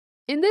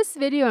In this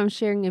video, I'm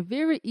sharing a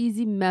very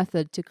easy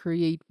method to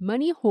create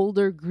money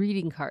holder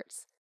greeting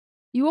cards.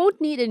 You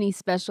won't need any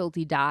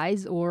specialty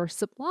dies or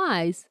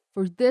supplies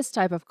for this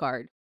type of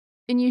card,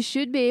 and you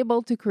should be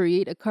able to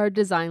create a card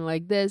design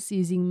like this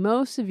using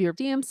most of your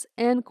stamps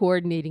and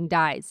coordinating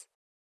dies.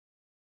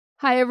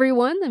 Hi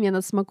everyone, I'm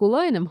Yana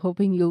Smakula and I'm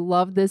hoping you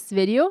love this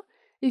video.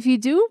 If you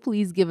do,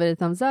 please give it a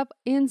thumbs up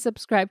and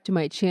subscribe to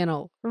my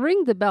channel.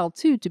 Ring the bell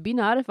too to be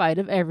notified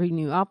of every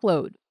new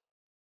upload.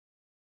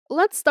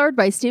 Let's start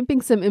by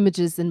stamping some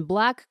images in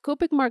black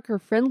Copic marker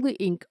friendly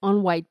ink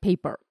on white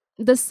paper.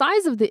 The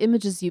size of the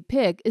images you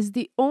pick is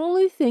the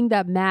only thing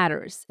that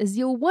matters, as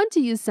you'll want to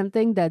use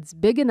something that's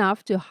big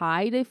enough to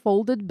hide a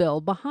folded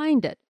bill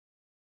behind it.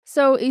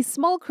 So a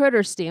small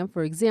critter stamp,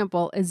 for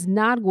example, is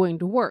not going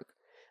to work,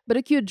 but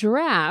a cute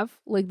giraffe,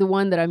 like the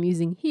one that I'm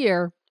using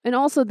here, and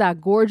also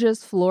that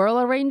gorgeous floral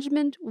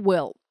arrangement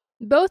will.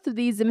 Both of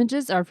these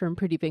images are from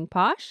Pretty Pink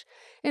Posh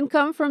and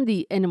come from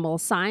the Animal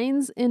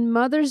Signs and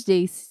Mother's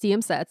Day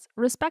stamp sets,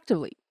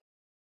 respectively.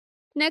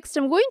 Next,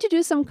 I'm going to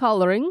do some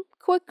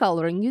quick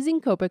coloring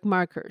using Copic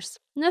markers.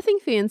 Nothing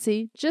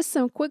fancy, just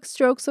some quick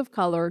strokes of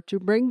color to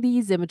bring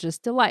these images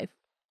to life.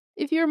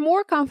 If you're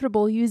more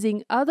comfortable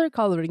using other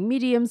coloring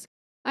mediums,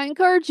 I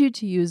encourage you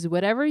to use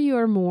whatever you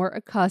are more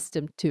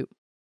accustomed to.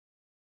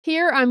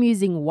 Here I'm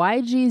using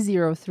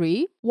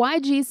YG03,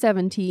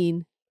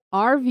 YG17,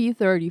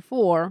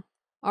 RV34,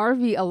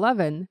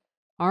 RV11,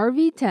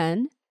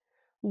 RV10,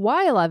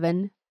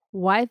 Y11,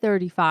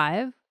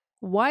 Y35,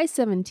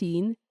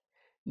 Y17,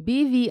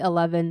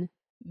 BV11,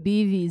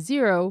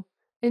 BV0,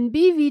 and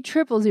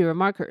BV000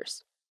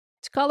 markers.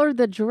 To color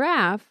the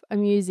giraffe,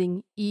 I'm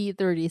using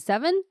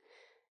E37,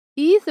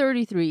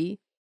 E33,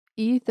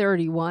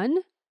 E31,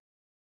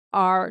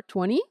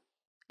 R20,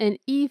 and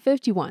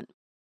E51.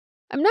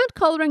 I'm not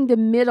coloring the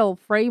middle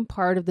frame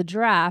part of the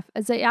giraffe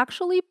as I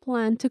actually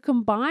plan to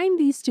combine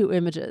these two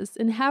images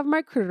and have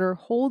my critter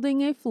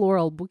holding a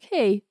floral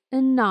bouquet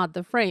and not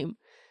the frame,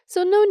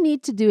 so no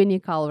need to do any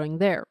coloring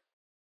there.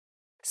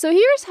 So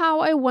here's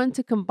how I want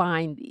to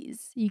combine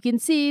these. You can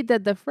see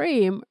that the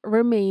frame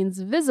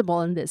remains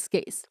visible in this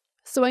case,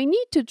 so I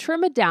need to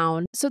trim it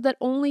down so that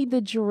only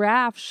the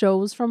giraffe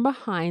shows from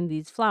behind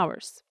these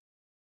flowers.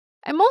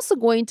 I'm also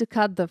going to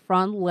cut the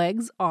front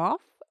legs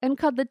off and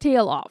cut the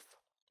tail off.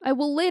 I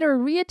will later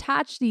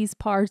reattach these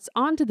parts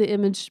onto the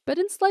image, but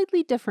in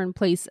slightly different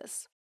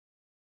places.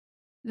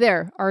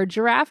 There, our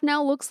giraffe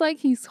now looks like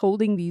he's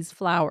holding these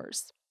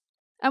flowers.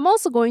 I'm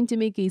also going to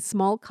make a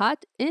small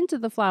cut into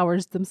the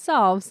flowers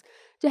themselves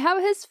to have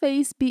his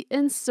face be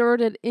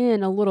inserted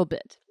in a little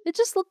bit. It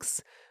just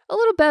looks a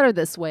little better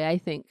this way, I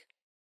think.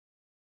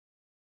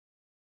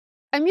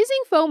 I'm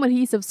using foam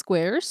adhesive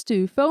squares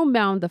to foam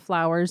mount the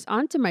flowers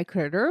onto my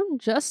critter,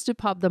 just to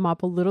pop them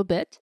up a little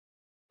bit.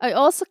 I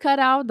also cut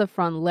out the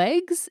front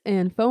legs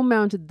and foam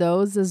mounted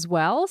those as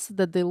well so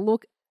that they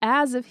look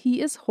as if he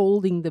is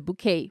holding the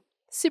bouquet.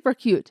 Super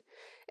cute.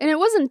 And it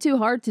wasn't too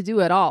hard to do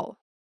at all.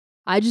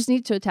 I just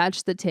need to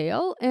attach the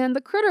tail and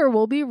the critter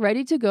will be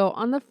ready to go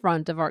on the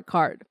front of our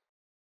card.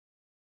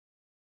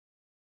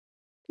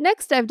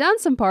 Next, I've done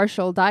some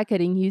partial die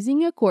cutting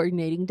using a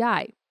coordinating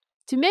die.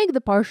 To make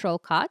the partial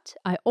cut,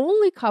 I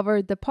only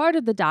covered the part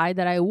of the die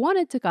that I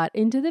wanted to cut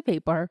into the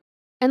paper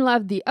and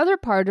left the other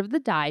part of the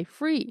die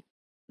free.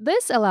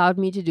 This allowed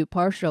me to do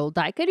partial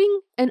die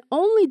cutting and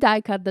only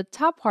die cut the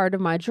top part of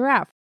my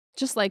giraffe,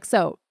 just like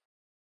so.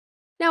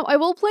 Now I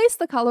will place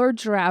the colored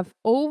giraffe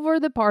over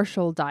the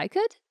partial die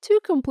cut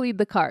to complete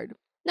the card.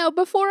 Now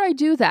before I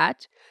do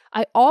that,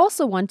 I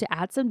also want to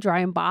add some dry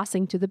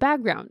embossing to the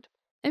background.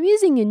 I'm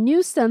using a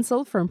new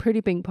stencil from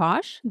Pretty Pink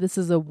Posh. This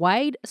is a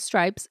wide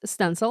stripes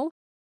stencil,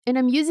 and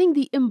I'm using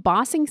the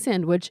embossing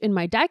sandwich in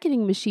my die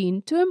cutting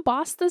machine to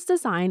emboss this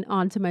design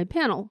onto my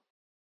panel.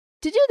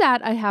 To do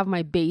that, I have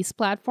my base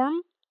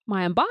platform,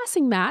 my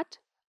embossing mat,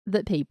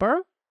 the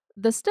paper,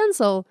 the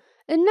stencil,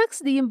 and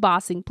next the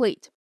embossing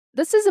plate.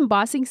 This is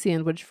embossing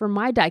sandwich for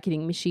my die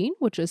cutting machine,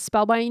 which is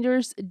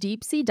Spellbinder's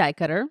Deep Sea Die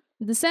Cutter.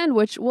 The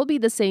sandwich will be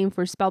the same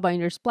for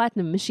Spellbinder's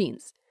Platinum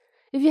machines.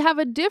 If you have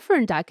a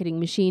different die cutting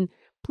machine,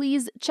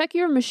 please check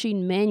your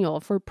machine manual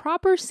for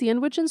proper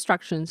sandwich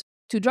instructions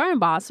to dry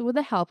emboss with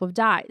the help of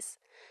dies.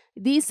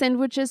 These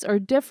sandwiches are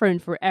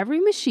different for every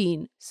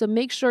machine, so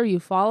make sure you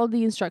follow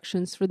the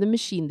instructions for the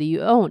machine that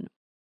you own.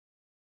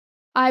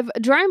 I've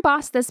dry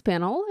embossed this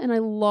panel and I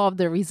love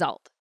the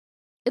result.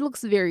 It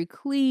looks very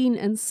clean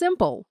and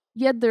simple,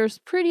 yet there's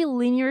pretty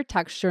linear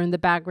texture in the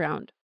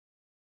background.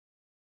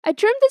 I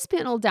trimmed this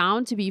panel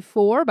down to be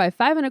 4 by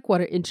 5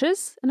 1/4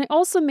 inches, and I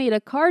also made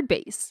a card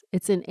base.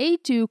 It's an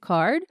A2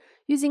 card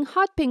using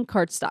hot pink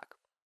cardstock.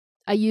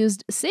 I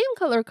used same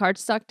color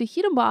cardstock to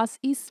heat emboss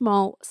a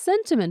small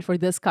sentiment for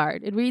this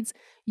card. It reads,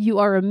 "You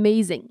are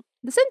amazing."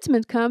 The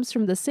sentiment comes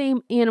from the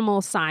same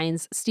Animal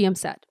Signs stamp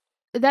set.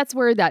 That's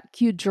where that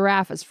cute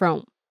giraffe is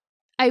from.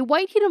 I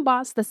white heat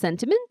embossed the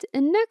sentiment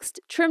and next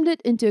trimmed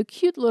it into a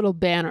cute little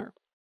banner.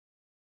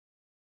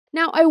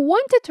 Now I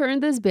want to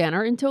turn this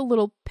banner into a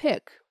little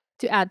pick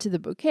to add to the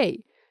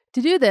bouquet.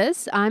 To do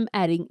this, I'm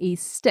adding a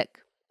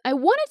stick. I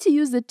wanted to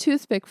use the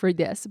toothpick for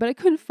this, but I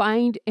couldn't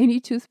find any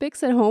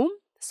toothpicks at home,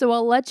 so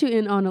I'll let you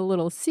in on a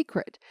little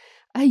secret.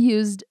 I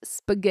used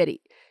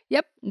spaghetti.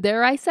 Yep,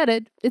 there I said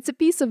it. It's a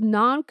piece of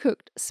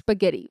non-cooked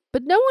spaghetti,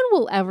 but no one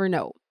will ever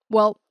know.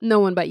 Well, no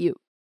one but you.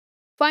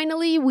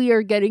 Finally, we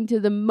are getting to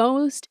the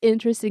most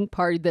interesting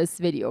part of this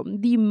video,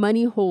 the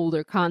money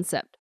holder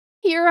concept.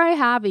 Here I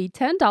have a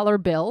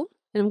 $10 bill,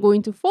 and I'm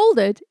going to fold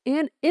it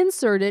and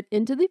insert it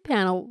into the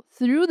panel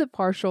through the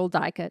partial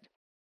die cut.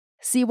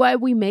 See why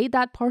we made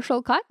that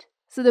partial cut?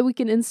 So that we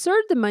can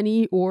insert the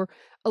money or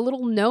a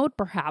little note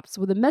perhaps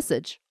with a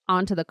message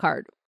onto the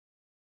card.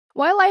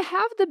 While I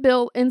have the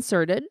bill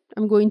inserted,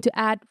 I'm going to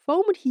add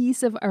foam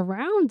adhesive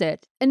around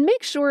it and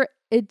make sure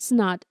it's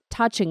not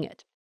touching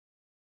it.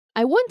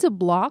 I want to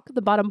block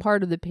the bottom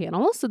part of the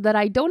panel so that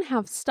I don't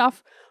have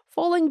stuff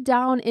falling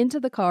down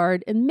into the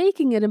card and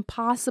making it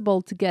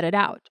impossible to get it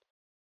out.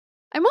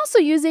 I'm also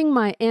using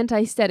my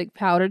anti-static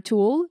powder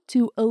tool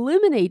to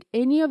eliminate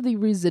any of the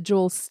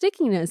residual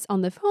stickiness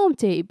on the foam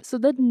tape so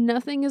that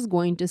nothing is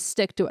going to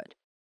stick to it.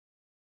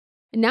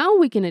 Now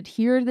we can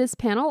adhere this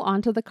panel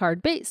onto the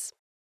card base.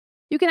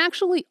 You can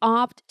actually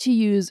opt to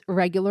use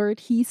regular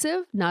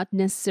adhesive, not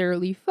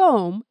necessarily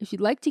foam, if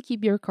you'd like to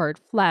keep your card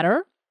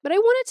flatter. But I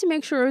wanted to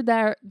make sure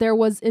that there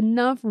was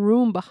enough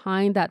room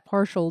behind that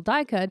partial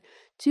die cut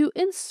to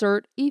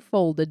insert a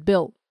folded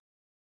bill.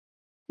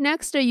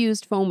 Next, I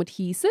used foam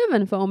adhesive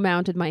and foam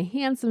mounted my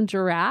handsome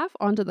giraffe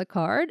onto the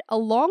card,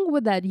 along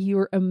with that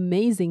Your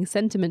Amazing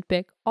sentiment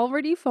pick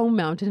already foam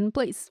mounted in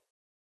place.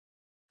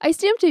 I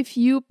stamped a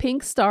few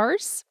pink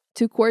stars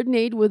to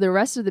coordinate with the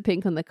rest of the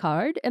pink on the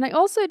card, and I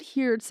also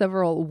adhered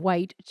several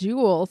white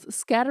jewels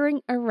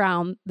scattering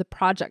around the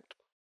project.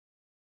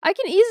 I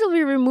can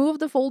easily remove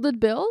the folded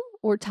bill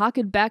or tuck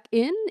it back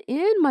in,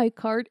 and my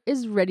card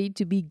is ready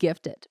to be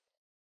gifted.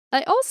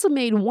 I also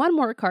made one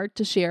more card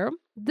to share.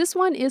 This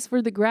one is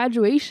for the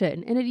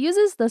graduation, and it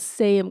uses the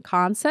same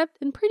concept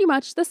and pretty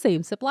much the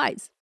same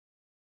supplies.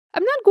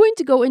 I'm not going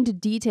to go into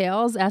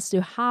details as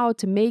to how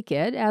to make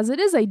it, as it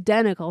is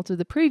identical to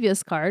the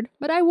previous card,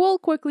 but I will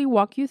quickly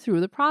walk you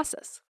through the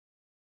process.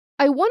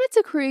 I wanted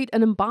to create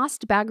an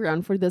embossed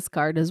background for this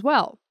card as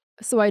well.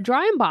 So I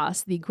dry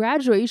embossed the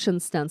graduation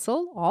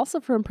stencil, also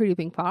from Pretty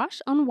Pink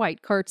Posh, on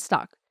white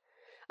cardstock.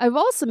 I've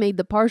also made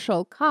the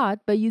partial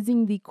cut by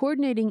using the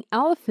coordinating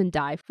elephant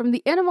die from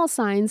the Animal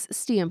Signs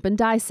stamp and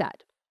die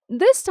set.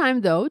 This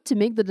time though, to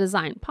make the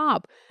design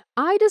pop,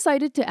 I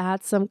decided to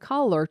add some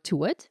color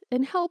to it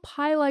and help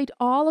highlight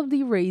all of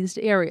the raised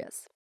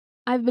areas.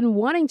 I've been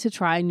wanting to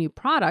try a new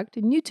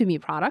to me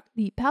product,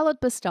 the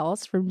Palette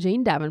Pastels from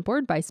Jane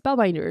Davenport by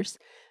Spellbinders.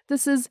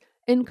 This is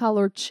in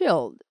color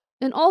Chilled,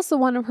 and also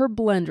one of her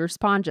blender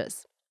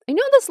sponges. I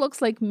know this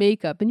looks like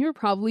makeup and you're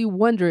probably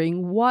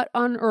wondering what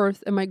on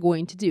earth am I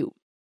going to do?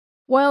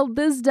 While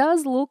this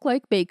does look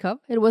like makeup,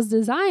 it was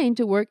designed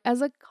to work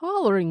as a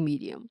coloring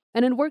medium,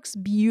 and it works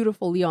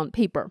beautifully on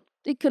paper.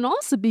 It can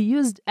also be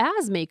used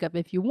as makeup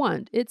if you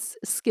want. It's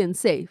skin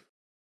safe.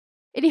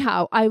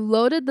 Anyhow, I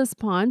loaded the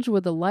sponge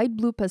with a light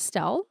blue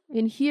pastel,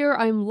 and here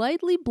I'm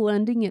lightly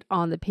blending it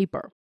on the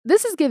paper.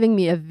 This is giving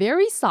me a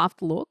very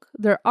soft look.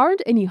 There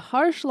aren't any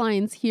harsh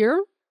lines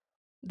here.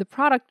 The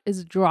product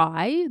is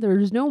dry,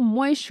 there's no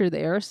moisture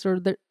there, so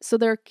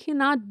there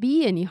cannot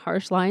be any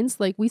harsh lines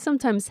like we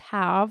sometimes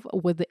have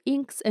with the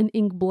inks and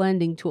ink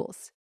blending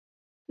tools.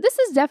 This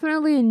is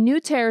definitely a new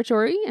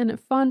territory and a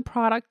fun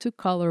product to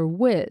color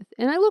with,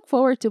 and I look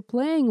forward to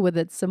playing with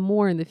it some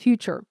more in the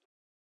future.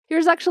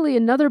 Here's actually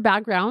another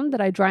background that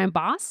I dry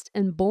embossed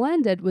and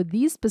blended with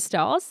these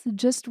pastels,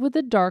 just with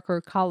a darker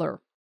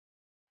color.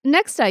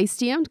 Next, I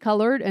stamped,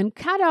 colored, and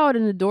cut out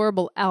an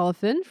adorable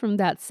elephant from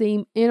that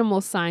same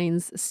Animal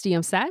Signs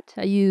stamp set.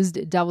 I used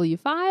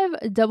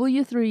W5,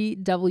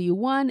 W3,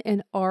 W1,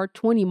 and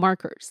R20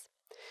 markers.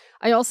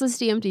 I also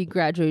stamped a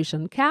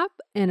graduation cap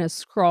and a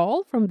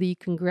scroll from the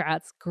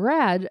Congrats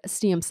Grad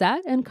stamp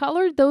set and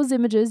colored those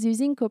images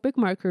using Copic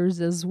markers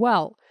as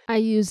well. I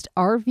used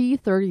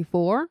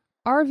RV34,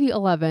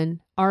 RV11,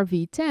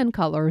 RV10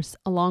 colors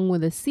along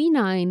with the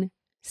C9,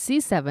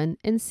 C7,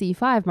 and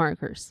C5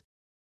 markers.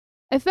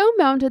 I foam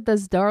mounted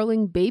this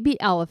darling baby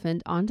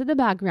elephant onto the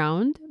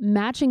background,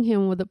 matching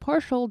him with a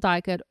partial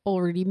die cut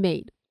already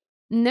made.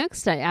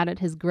 Next, I added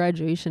his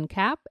graduation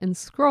cap and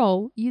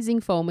scroll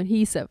using foam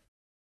adhesive.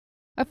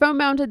 I foam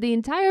mounted the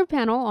entire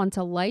panel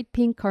onto light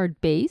pink card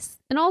base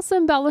and also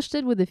embellished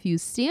it with a few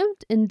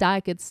stamped and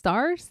die cut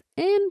stars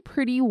and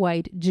pretty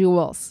white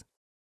jewels.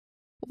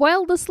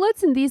 While the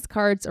slits in these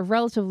cards are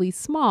relatively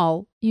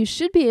small, you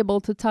should be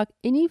able to tuck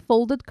any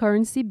folded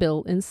currency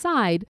bill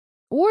inside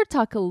or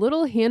tuck a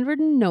little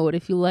handwritten note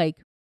if you like.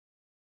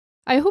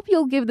 I hope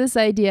you'll give this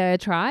idea a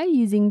try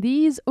using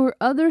these or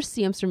other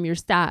stamps from your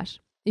stash.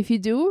 If you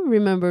do,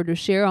 remember to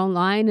share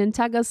online and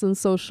tag us on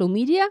social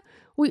media.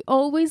 We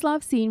always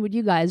love seeing what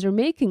you guys are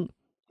making.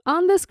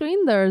 On the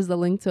screen, there is a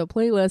link to a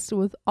playlist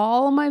with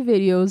all of my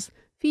videos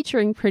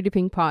featuring Pretty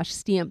Pink Posh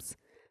stamps.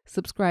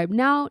 Subscribe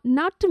now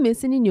not to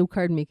miss any new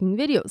card making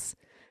videos.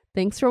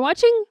 Thanks for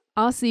watching.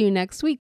 I'll see you next week.